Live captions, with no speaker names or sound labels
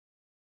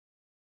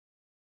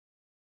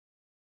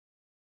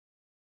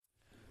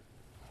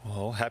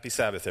Well, happy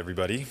Sabbath,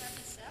 everybody.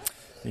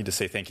 I need to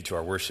say thank you to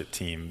our worship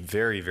team.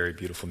 Very, very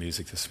beautiful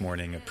music this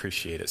morning.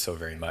 Appreciate it so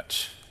very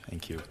much.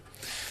 Thank you.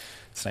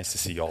 It's nice to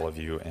see all of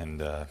you, and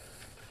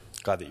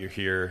glad that you're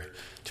here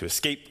to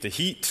escape the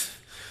heat,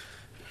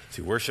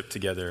 to worship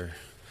together,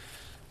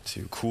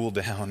 to cool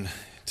down,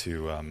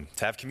 to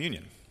have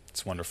communion.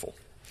 It's wonderful.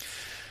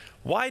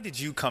 Why did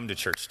you come to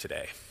church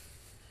today?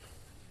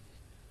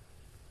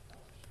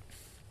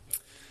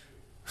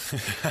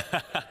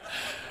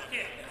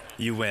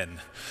 You win.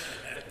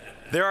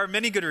 There are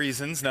many good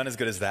reasons, none as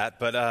good as that,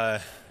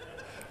 but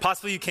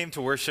possibly you came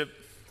to worship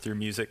through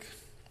music,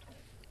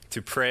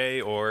 to pray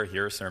or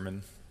hear a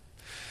sermon,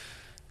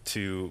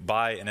 to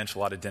buy an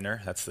enchilada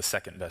dinner. That's the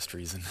second best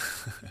reason.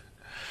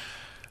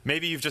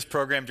 Maybe you've just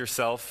programmed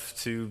yourself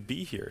to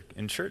be here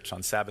in church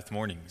on Sabbath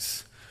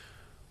mornings,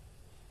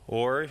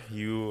 or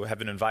you have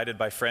been invited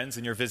by friends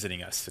and you're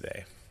visiting us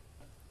today.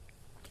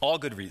 All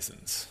good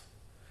reasons.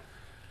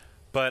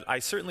 But I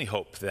certainly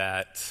hope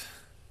that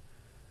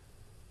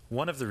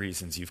one of the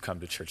reasons you've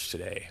come to church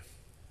today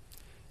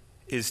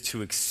is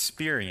to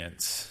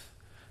experience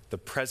the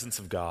presence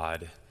of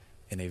God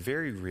in a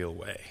very real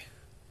way.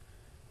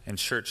 And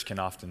church can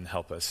often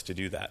help us to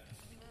do that.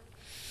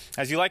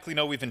 As you likely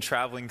know, we've been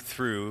traveling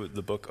through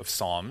the book of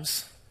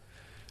Psalms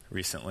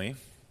recently,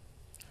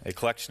 a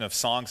collection of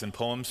songs and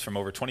poems from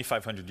over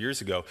 2,500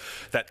 years ago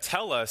that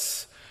tell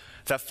us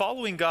that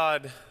following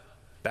God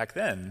back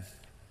then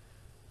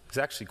is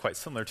actually quite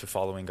similar to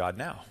following God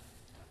now.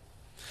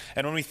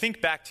 And when we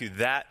think back to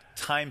that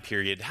time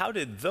period, how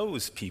did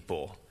those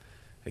people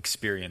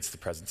experience the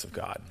presence of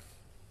God?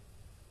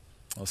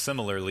 Well,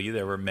 similarly,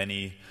 there were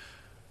many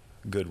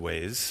good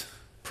ways.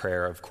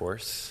 Prayer, of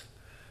course,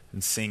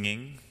 and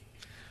singing.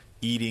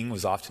 Eating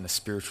was often a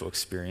spiritual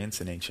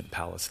experience in ancient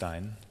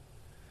Palestine.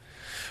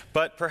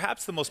 But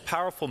perhaps the most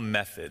powerful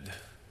method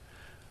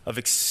of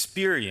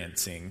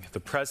experiencing the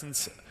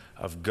presence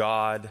of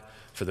God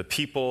for the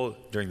people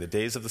during the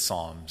days of the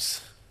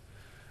Psalms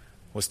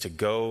was to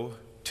go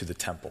to the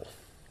temple.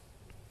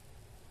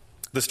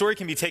 The story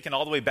can be taken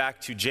all the way back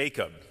to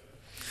Jacob.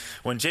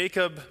 When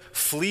Jacob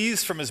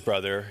flees from his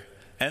brother,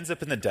 ends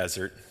up in the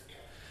desert,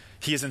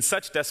 he is in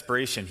such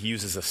desperation he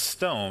uses a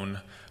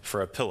stone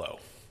for a pillow.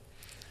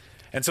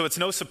 And so it's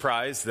no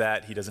surprise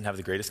that he doesn't have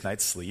the greatest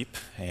night's sleep,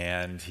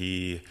 and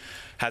he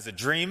has a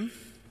dream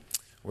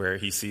where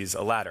he sees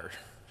a ladder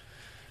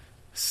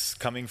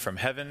coming from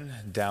heaven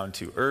down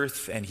to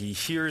earth, and he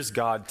hears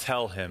God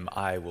tell him,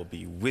 "I will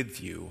be with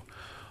you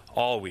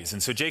always."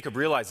 And so Jacob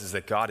realizes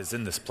that God is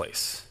in this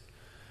place,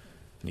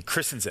 and he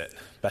christens it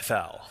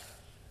Bethel,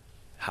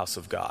 house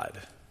of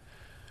God,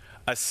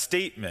 a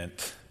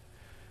statement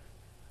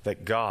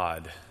that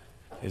God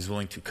is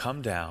willing to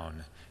come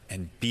down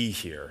and be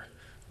here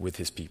with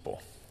his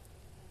people.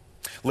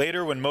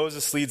 Later, when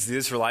Moses leads the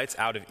Israelites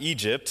out of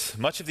Egypt,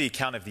 much of the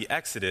account of the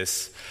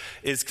Exodus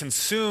is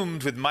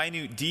consumed with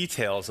minute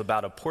details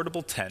about a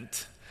portable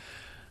tent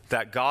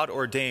that God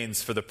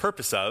ordains for the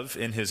purpose of,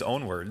 in his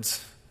own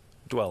words,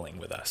 dwelling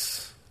with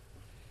us.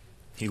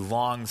 He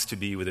longs to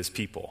be with his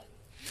people.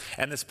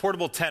 And this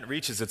portable tent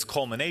reaches its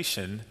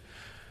culmination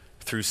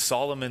through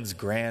Solomon's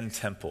grand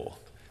temple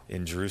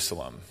in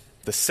Jerusalem,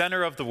 the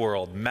center of the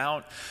world,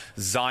 Mount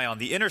Zion,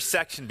 the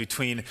intersection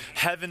between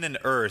heaven and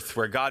earth,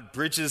 where God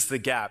bridges the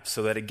gap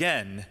so that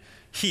again,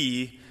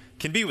 he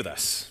can be with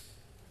us.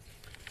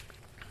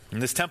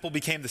 And this temple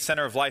became the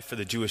center of life for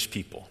the Jewish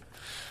people.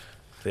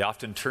 They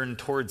often turned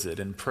towards it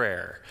in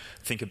prayer.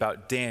 Think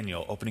about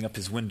Daniel opening up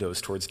his windows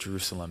towards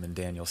Jerusalem in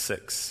Daniel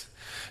 6.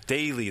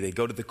 Daily, they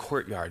go to the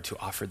courtyard to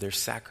offer their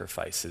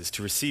sacrifices,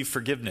 to receive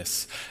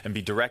forgiveness and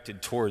be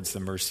directed towards the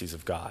mercies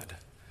of God.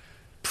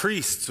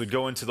 Priests would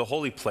go into the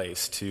holy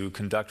place to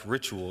conduct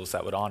rituals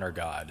that would honor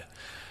God.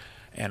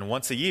 And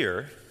once a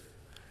year,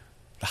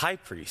 the high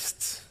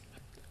priests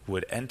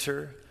would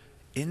enter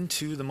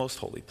into the most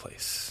holy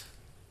place,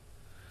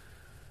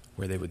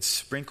 where they would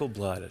sprinkle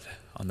blood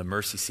on the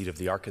mercy seat of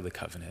the Ark of the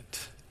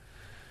Covenant,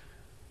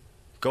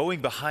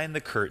 going behind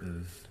the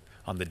curtain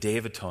on the Day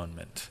of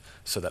Atonement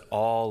so that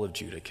all of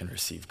Judah can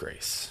receive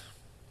grace.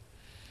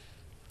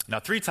 Now,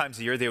 3 times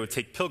a year, they would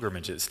take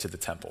pilgrimages to the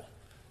temple: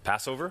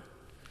 Passover,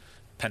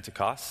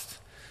 Pentecost,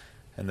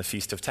 and the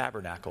Feast of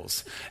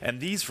Tabernacles. And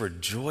these were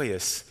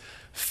joyous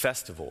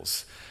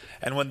festivals.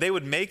 And when they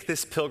would make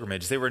this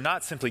pilgrimage, they were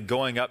not simply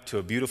going up to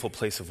a beautiful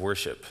place of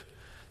worship.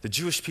 The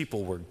Jewish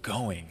people were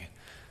going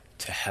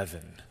to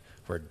heaven,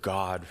 where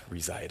God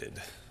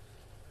resided.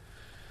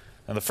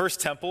 Now, the first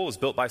temple was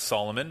built by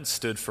Solomon,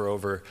 stood for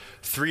over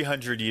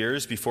 300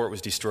 years before it was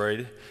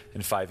destroyed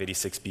in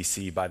 586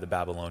 BC by the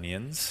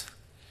Babylonians.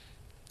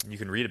 You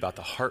can read about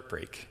the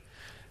heartbreak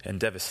and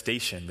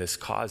devastation this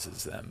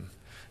causes them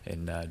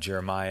in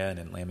Jeremiah and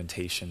in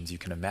Lamentations. You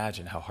can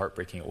imagine how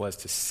heartbreaking it was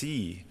to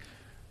see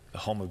the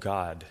home of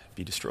God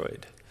be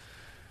destroyed.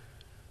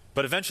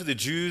 But eventually the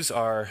Jews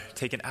are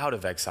taken out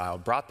of exile,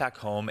 brought back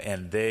home,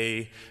 and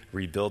they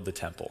rebuild the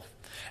temple.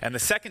 And the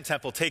second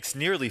temple takes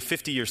nearly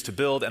 50 years to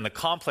build, and the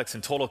complex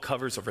in total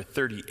covers over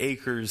 30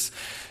 acres,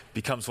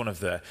 becomes one of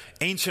the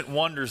ancient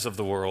wonders of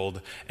the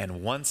world,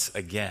 and once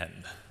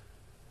again,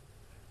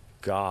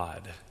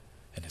 God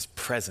and his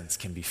presence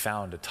can be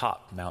found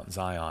atop Mount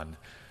Zion,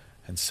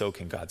 and so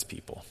can God's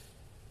people.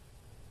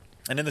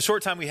 And in the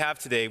short time we have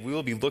today, we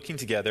will be looking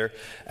together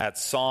at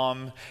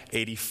Psalm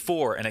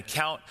 84, an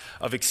account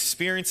of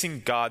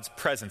experiencing God's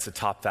presence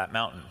atop that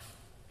mountain.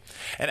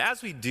 And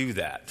as we do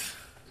that,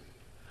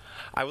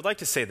 I would like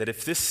to say that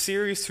if this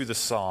series through the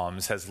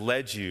Psalms has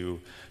led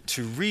you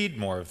to read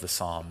more of the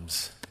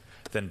Psalms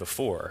than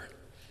before,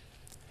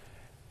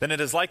 then it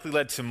has likely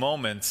led to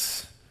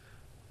moments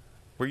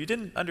where you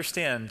didn't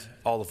understand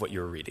all of what you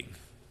were reading.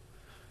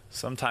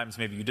 Sometimes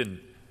maybe you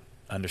didn't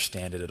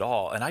understand it at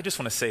all. And I just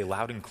want to say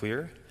loud and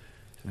clear,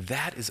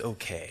 that is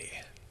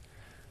okay.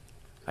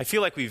 I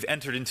feel like we've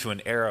entered into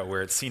an era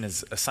where it's seen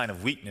as a sign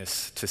of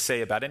weakness to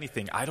say about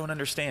anything, I don't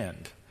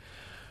understand.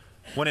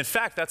 When in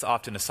fact, that's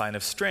often a sign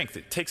of strength.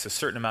 It takes a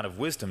certain amount of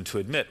wisdom to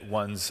admit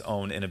one's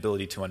own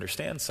inability to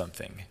understand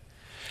something.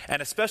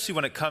 And especially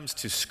when it comes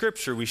to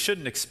Scripture, we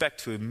shouldn't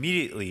expect to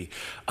immediately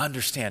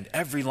understand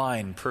every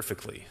line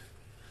perfectly.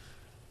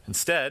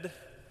 Instead,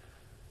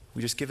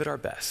 we just give it our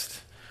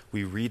best.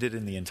 We read it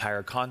in the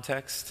entire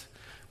context,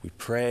 we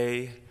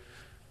pray,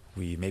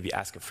 we maybe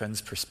ask a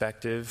friend's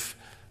perspective,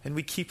 and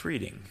we keep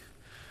reading.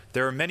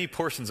 There are many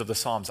portions of the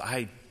Psalms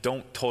I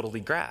don't totally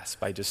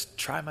grasp. I just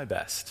try my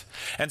best.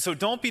 And so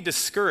don't be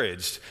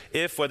discouraged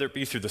if, whether it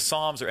be through the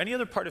Psalms or any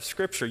other part of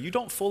Scripture, you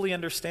don't fully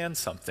understand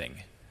something.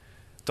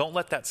 Don't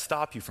let that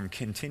stop you from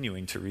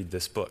continuing to read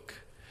this book.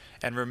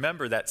 And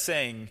remember that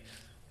saying,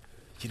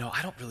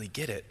 I don't really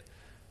get it,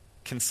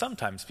 can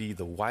sometimes be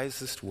the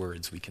wisest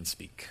words we can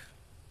speak.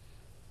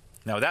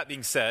 Now, that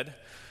being said,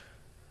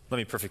 let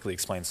me perfectly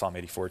explain Psalm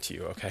 84 to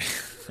you, okay?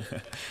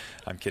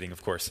 I'm kidding,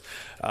 of course.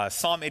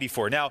 Psalm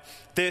 84. Now,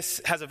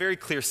 this has a very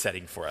clear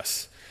setting for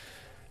us.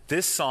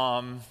 This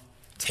psalm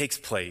takes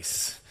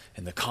place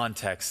in the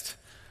context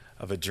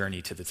of a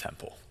journey to the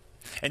temple.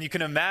 And you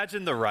can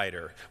imagine the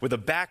writer with a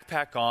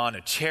backpack on,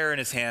 a chair in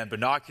his hand,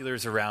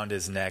 binoculars around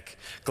his neck,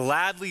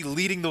 gladly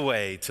leading the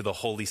way to the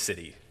holy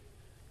city.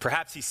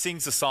 Perhaps he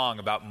sings a song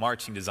about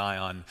marching to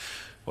Zion,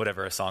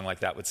 whatever a song like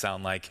that would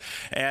sound like.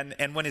 And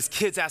when his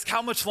kids ask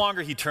how much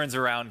longer, he turns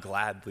around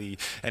gladly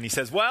and he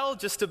says, well,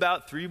 just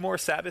about 3 more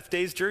Sabbath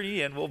days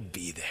journey and we'll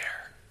be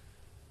there.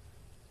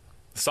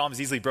 The psalm is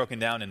easily broken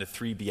down into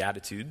 3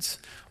 beatitudes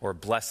or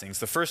blessings.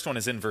 The first one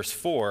is in verse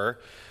 4,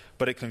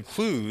 but it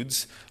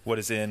concludes what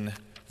is in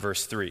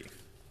verse 3.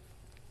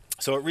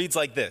 So it reads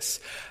like this: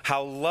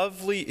 How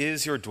lovely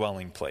is your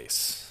dwelling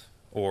place,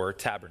 or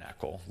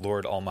tabernacle,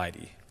 Lord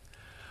Almighty.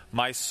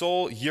 My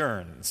soul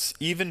yearns,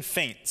 even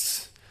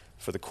faints,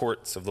 for the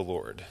courts of the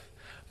Lord.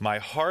 My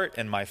heart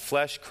and my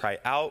flesh cry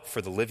out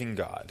for the living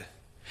God.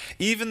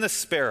 Even the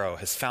sparrow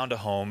has found a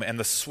home, and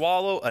the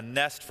swallow a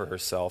nest for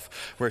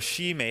herself, where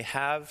she may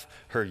have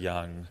her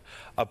young.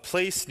 A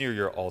place near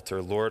your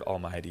altar, Lord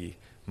Almighty,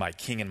 my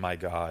King and my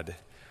God.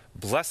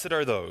 Blessed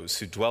are those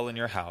who dwell in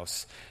your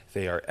house.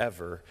 They are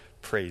ever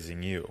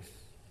praising you.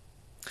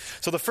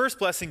 So the first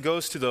blessing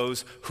goes to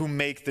those who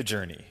make the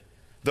journey.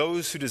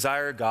 Those who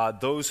desire God,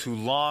 those who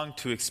long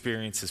to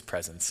experience his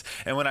presence.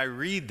 And when I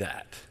read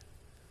that,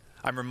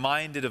 I'm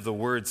reminded of the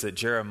words that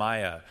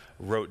Jeremiah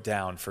wrote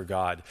down for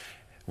God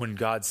when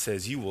God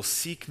says, you will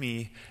seek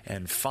me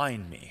and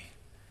find me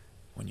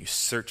when you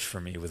search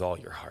for me with all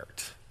your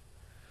heart.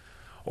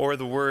 Or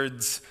the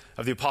words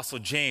of the Apostle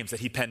James that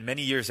he penned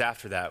many years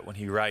after that when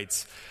he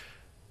writes,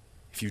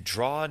 if you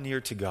draw near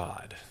to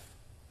God,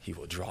 he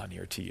will draw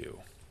near to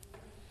you.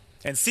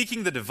 And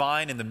seeking the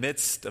divine in the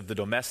midst of the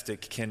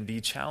domestic can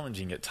be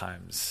challenging at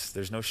times.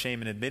 There's no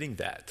shame in admitting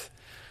that.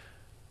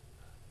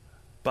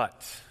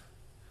 But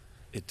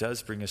it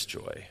does bring us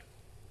joy.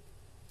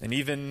 And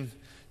even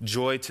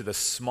joy to the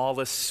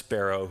smallest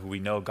sparrow who we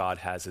know God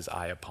has his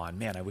eye upon.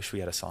 Man, I wish we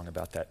had a song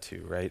about that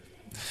too, right?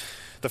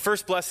 The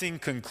first blessing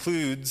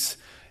concludes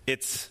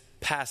its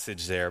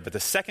passage there, but the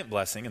second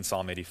blessing in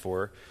Psalm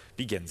 84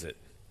 begins it.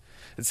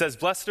 It says,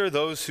 blessed are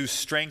those whose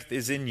strength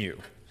is in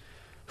you,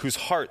 whose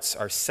hearts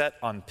are set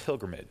on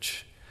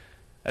pilgrimage.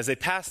 As they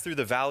pass through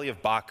the valley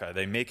of Baca,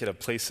 they make it a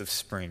place of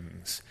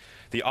springs.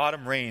 The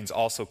autumn rains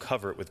also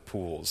cover it with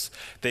pools.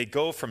 They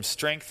go from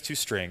strength to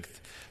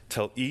strength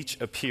till each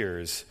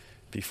appears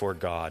before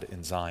God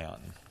in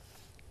Zion.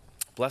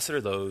 Blessed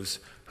are those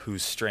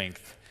whose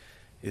strength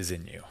is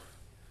in you.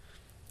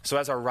 So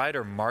as our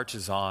writer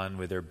marches on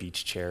with their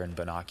beach chair and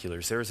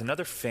binoculars, there is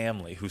another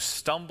family who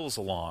stumbles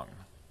along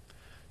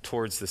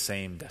towards the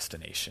same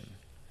destination.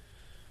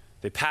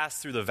 They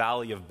pass through the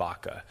valley of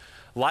Baca,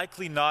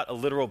 likely not a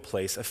literal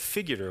place, a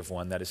figurative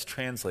one that is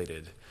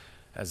translated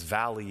as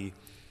valley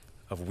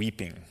of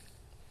weeping.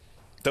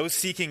 Those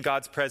seeking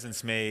God's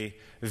presence may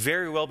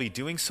very well be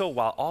doing so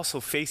while also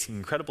facing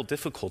incredible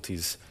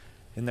difficulties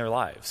in their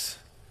lives.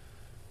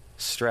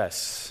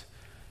 Stress,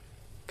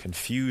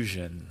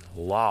 confusion,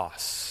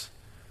 loss,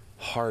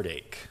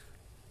 heartache.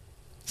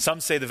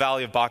 Some say the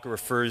valley of Baca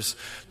refers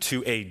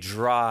to a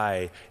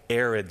dry,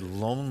 arid,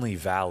 lonely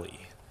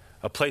valley,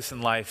 a place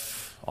in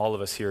life all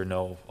of us here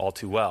know all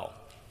too well.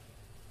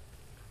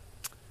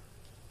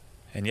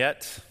 And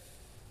yet,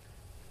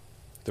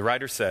 the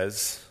writer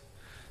says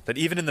that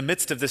even in the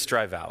midst of this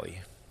dry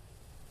valley,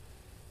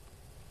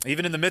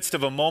 even in the midst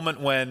of a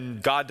moment when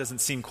God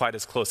doesn't seem quite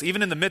as close,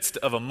 even in the midst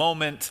of a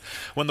moment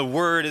when the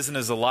word isn't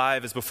as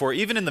alive as before,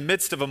 even in the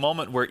midst of a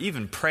moment where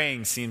even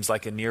praying seems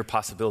like a near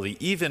possibility,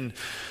 even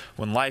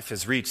when life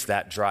has reached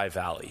that dry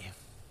valley,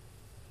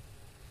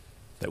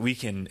 that we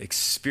can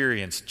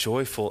experience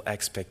joyful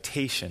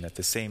expectation at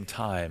the same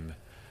time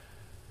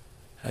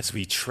as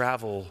we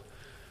travel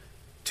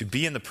to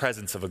be in the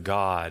presence of a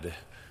God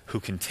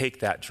who can take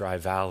that dry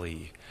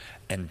valley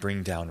and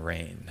bring down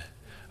rain.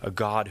 A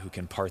God who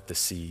can part the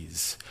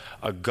seas,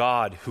 a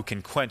God who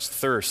can quench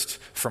thirst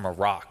from a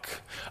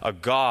rock, a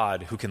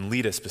God who can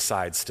lead us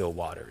beside still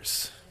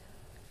waters.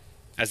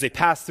 As they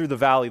pass through the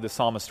valley, the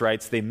psalmist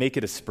writes, they make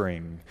it a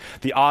spring.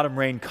 The autumn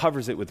rain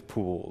covers it with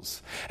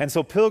pools. And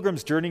so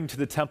pilgrims journeying to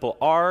the temple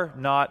are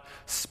not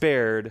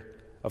spared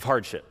of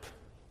hardship.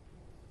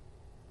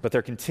 But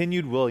their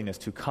continued willingness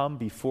to come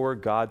before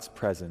God's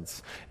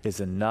presence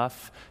is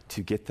enough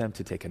to get them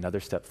to take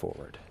another step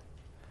forward,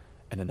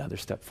 and another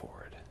step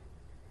forward,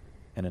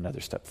 and another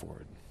step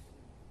forward.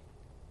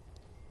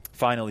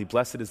 Finally,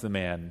 blessed is the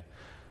man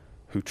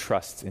who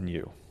trusts in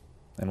you.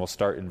 And we'll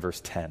start in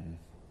verse 10.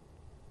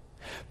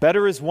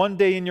 Better is one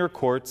day in your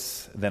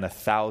courts than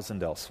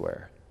 1,000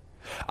 elsewhere.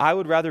 I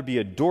would rather be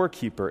a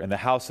doorkeeper in the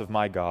house of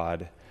my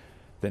God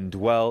than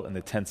dwell in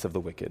the tents of the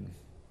wicked.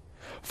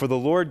 For the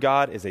Lord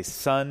God is a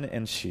sun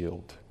and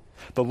shield.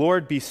 The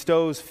Lord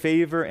bestows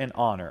favor and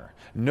honor.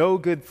 No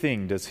good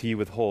thing does he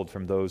withhold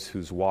from those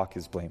whose walk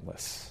is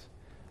blameless.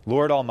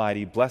 Lord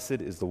Almighty,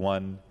 blessed is the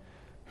one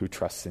who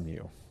trusts in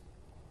you.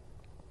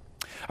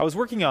 I was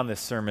working on this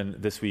sermon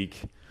this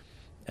week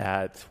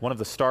at one of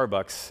the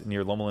Starbucks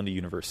near Loma Linda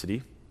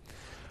University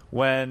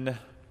when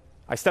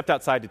I stepped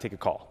outside to take a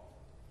call.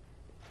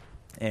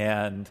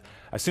 And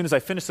as soon as I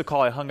finished the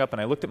call, I hung up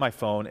and I looked at my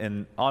phone,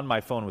 and on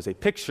my phone was a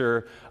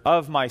picture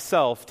of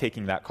myself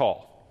taking that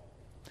call.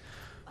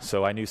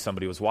 So I knew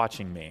somebody was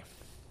watching me.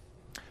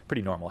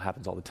 Pretty normal,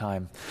 happens all the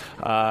time.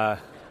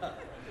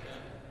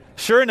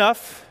 Sure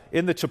enough,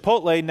 in the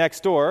Chipotle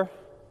next door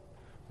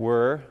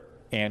were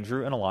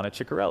Andrew and Alana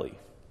Ciccarelli,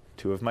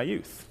 two of my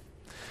youth.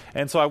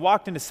 And so I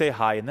walked in to say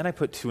hi, and then I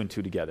put two and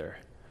two together.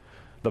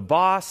 The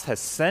boss has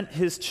sent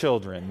his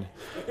children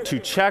to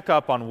check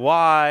up on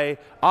why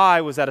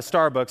I was at a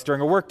Starbucks during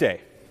a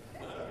workday.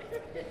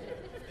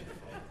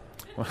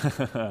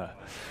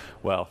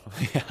 Well,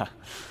 yeah.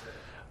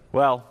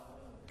 Well,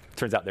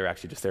 turns out they were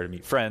actually just there to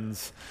meet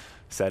friends.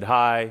 Said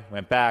hi,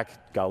 went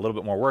back, got a little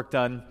bit more work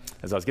done.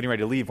 As I was getting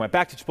ready to leave, went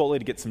back to Chipotle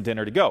to get some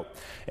dinner to go.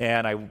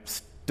 And I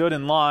stood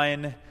in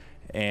line,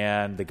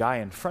 and the guy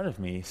in front of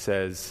me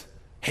says,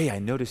 "Hey, I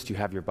noticed you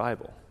have your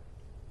Bible."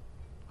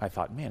 I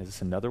thought, man, is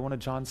this another one of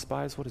John's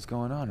spies? What is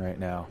going on right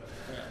now?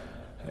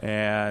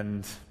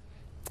 And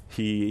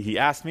he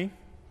asked me,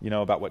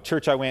 about what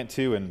church I went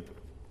to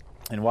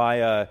and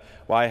why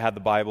I had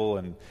the Bible,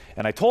 and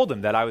I told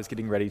him that I was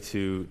getting ready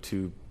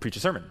to preach a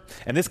sermon.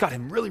 And this got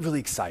him really, really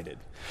excited.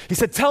 He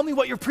said, "Tell me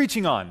what you're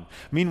preaching on."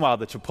 Meanwhile,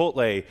 the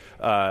Chipotle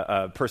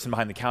person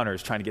behind the counter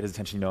is trying to get his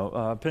attention.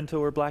 Pinto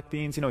or black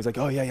beans? He's like,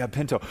 "Oh yeah,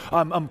 pinto."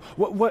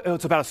 What?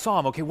 It's about a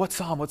psalm. Okay, what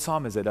psalm? What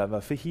psalm is it?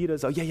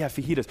 Fajitas. Oh yeah,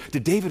 fajitas.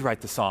 Did David write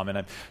the psalm? And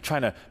I'm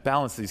trying to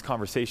balance these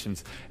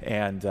conversations.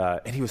 And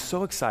he was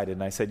so excited.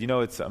 And I said,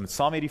 it's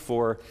Psalm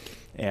 84,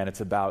 and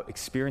it's about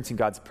experiencing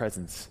God's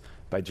presence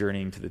by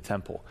journeying to the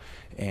temple.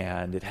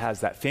 And it has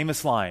that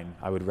famous line,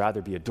 "I would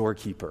rather be a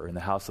doorkeeper in the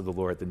house of the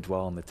Lord than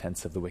dwell in the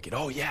tents of the wicked."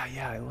 Oh, yeah,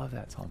 I love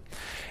that song.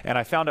 And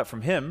I found out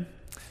from him,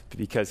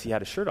 because he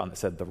had a shirt on that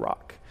said The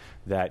Rock,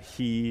 that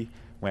he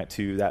went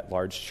to that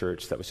large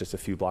church that was just a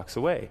few blocks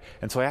away.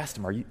 And so I asked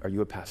him, are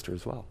you a pastor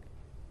as well?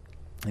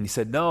 And he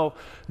said, no,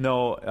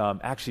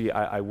 actually,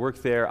 I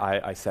work there.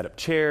 I set up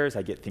chairs.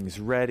 I get things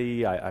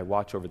ready. I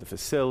watch over the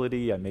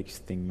facility. I make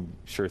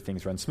sure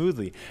things run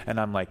smoothly. And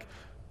I'm like,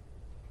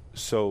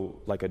 "So,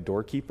 like a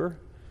doorkeeper?"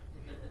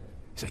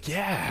 He's like,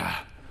 "Yeah."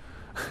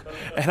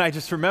 And I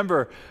just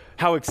remember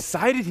how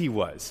excited he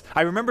was.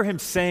 I remember him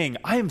saying,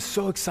 "I am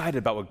so excited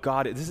about what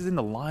God is." This is in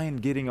the line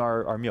getting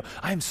our meal.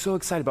 "I am so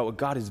excited about what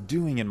God is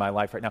doing in my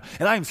life right now.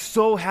 And I am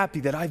so happy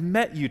that I've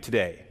met you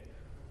today."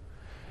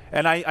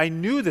 And I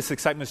knew this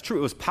excitement was true.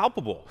 It was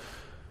palpable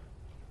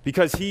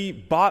because he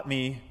bought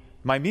me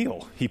my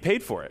meal. He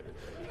paid for it.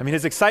 I mean,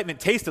 his excitement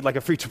tasted like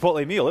a free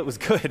Chipotle meal. It was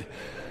good.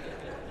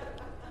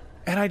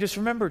 And I just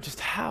remember just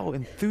how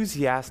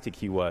enthusiastic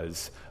he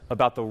was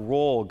about the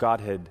role God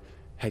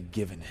had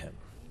given him.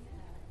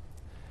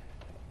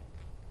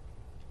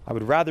 I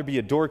would rather be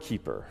a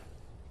doorkeeper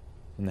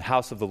in the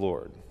house of the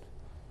Lord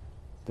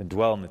than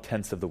dwell in the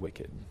tents of the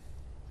wicked.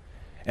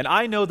 And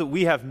I know that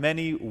we have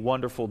many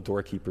wonderful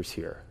doorkeepers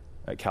here.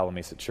 at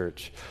Calamasa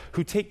Church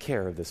who take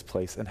care of this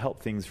place and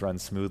help things run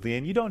smoothly.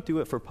 And you don't do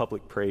it for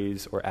public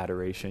praise or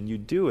adoration. You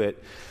do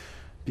it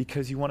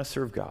because you want to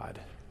serve God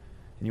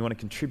and you want to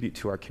contribute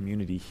to our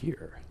community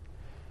here.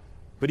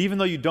 But even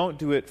though you don't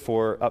do it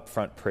for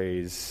upfront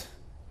praise,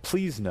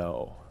 please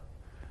know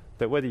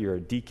that whether you're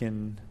a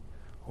deacon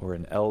or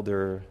an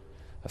elder,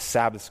 a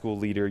Sabbath school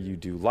leader, you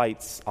do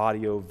lights,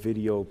 audio,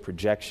 video,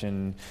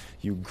 projection,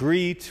 you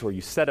greet or you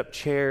set up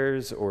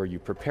chairs or you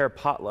prepare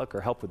potluck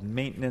or help with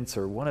maintenance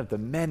or one of the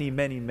many,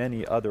 many,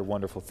 many other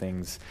wonderful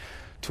things.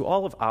 To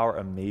all of our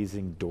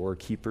amazing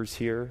doorkeepers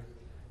here,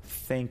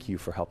 thank you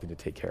for helping to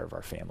take care of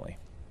our family.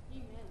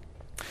 Amen.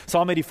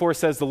 Psalm 84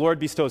 says, "The Lord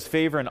bestows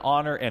favor and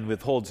honor and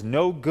withholds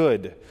no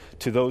good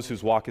to those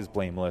whose walk is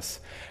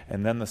blameless."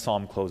 And then the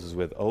psalm closes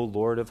with, "O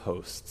Lord of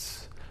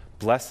hosts,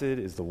 blessed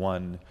is the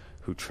one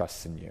who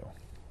trusts in you."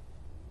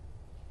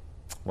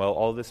 Well,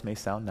 all this may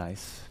sound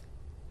nice,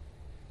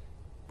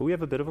 but we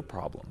have a bit of a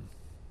problem.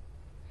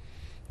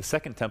 The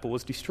second temple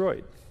was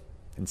destroyed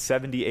in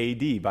 70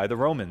 AD by the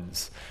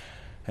Romans,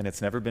 and it's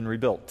never been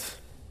rebuilt.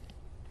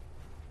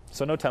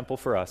 So no temple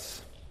for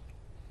us.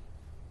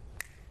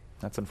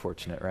 That's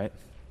unfortunate, right?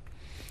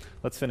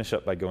 Let's finish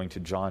up by going to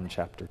John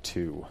chapter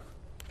 2.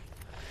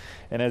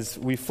 And as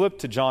we flip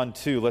to John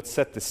 2, let's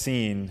set the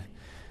scene.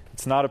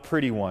 It's not a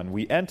pretty one.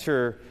 We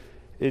enter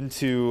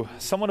into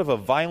somewhat of a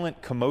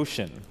violent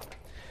commotion.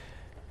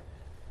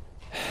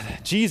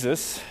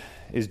 Jesus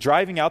is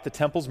driving out the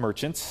temple's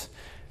merchants,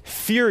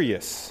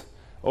 furious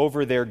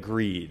over their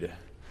greed.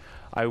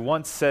 I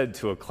once said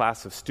to a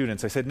class of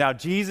students, I said, now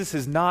Jesus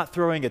is not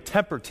throwing a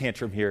temper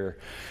tantrum here.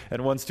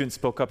 And one student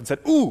spoke up and said,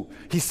 ooh,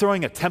 he's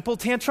throwing a temple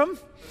tantrum?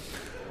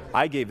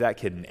 I gave that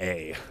kid an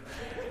A,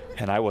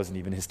 and I wasn't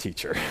even his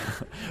teacher.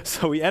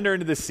 So we enter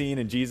into this scene,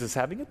 and Jesus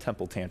having a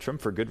temple tantrum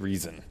for good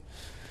reason.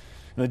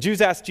 And the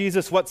Jews ask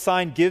Jesus what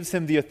sign gives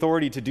him the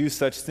authority to do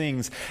such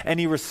things, and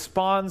he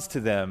responds to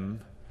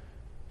them,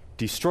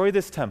 destroy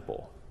this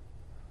temple,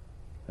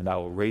 and I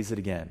will raise it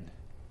again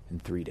in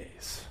 3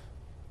 days.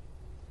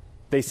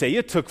 They say,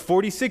 it took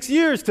 46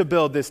 years to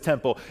build this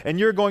temple, and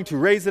you're going to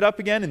raise it up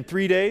again in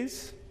 3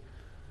 days?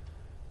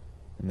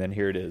 And then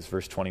here it is,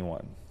 verse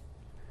 21.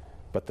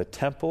 But the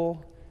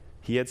temple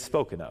he had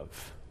spoken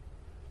of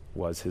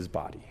was his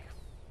body.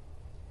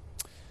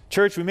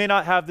 Church, we may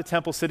not have the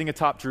temple sitting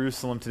atop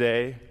Jerusalem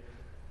today,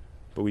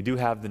 but we do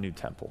have the new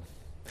temple.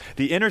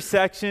 The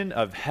intersection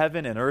of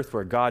heaven and earth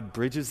where God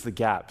bridges the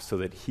gap so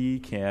that he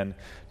can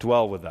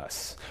dwell with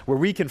us, where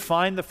we can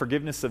find the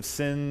forgiveness of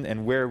sin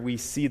and where we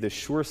see the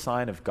sure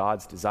sign of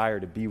God's desire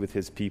to be with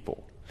his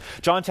people.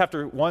 John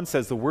chapter 1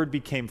 says the word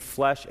became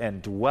flesh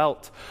and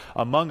dwelt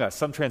among us.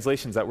 Some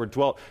translations, that word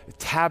dwelt,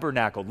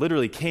 tabernacled,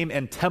 literally came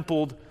and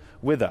templed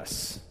with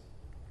us.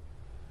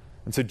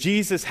 And so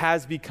Jesus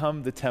has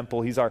become the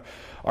temple. He's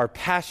our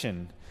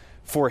passion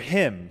for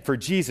him, for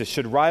Jesus,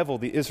 should rival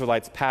the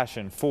Israelites'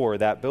 passion for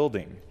that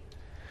building.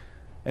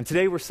 And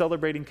today we're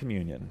celebrating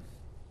communion,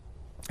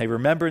 a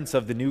remembrance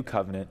of the new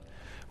covenant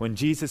when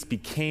Jesus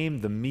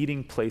became the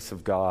meeting place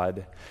of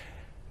God,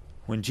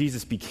 when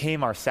Jesus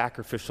became our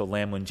sacrificial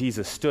lamb, when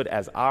Jesus stood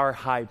as our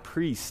high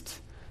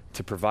priest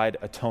to provide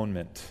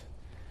atonement.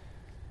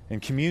 And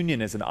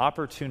communion is an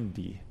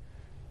opportunity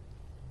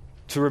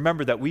to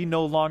remember that we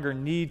no longer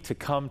need to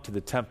come to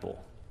the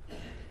temple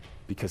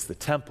because the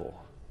temple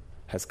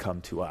has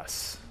come to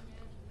us.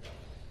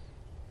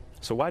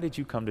 So why did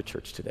you come to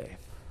church today?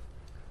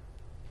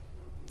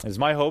 It is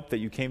my hope that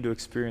you came to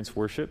experience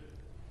worship,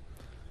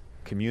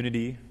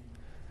 community,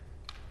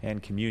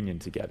 and communion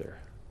together,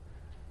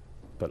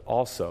 but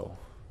also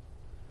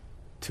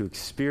to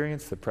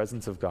experience the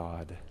presence of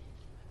God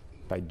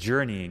by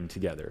journeying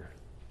together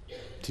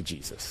to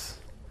Jesus.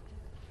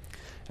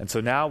 And so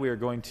now we are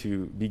going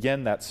to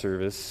begin that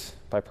service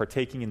by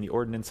partaking in the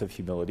ordinance of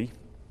humility,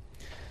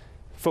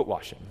 foot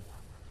washing,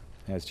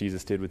 as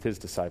Jesus did with his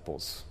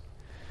disciples.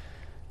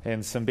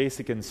 And some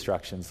basic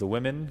instructions. The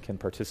women can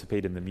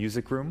participate in the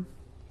music room,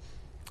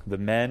 the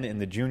men in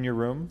the junior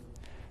room,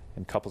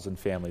 and couples and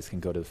families can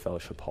go to the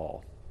fellowship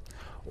hall.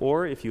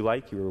 Or if you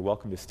like, you are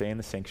welcome to stay in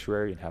the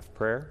sanctuary and have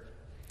prayer.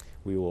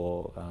 We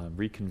will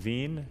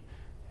reconvene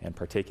and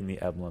partake in the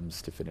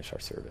emblems to finish our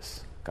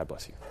service. God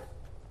bless you.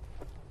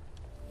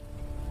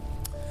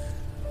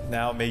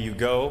 Now may you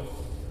go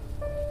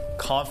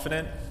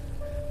confident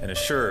and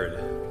assured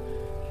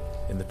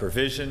in the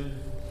provision,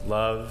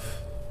 love,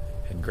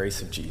 and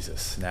grace of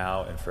Jesus,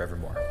 now and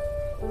forevermore.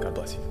 God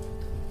bless you.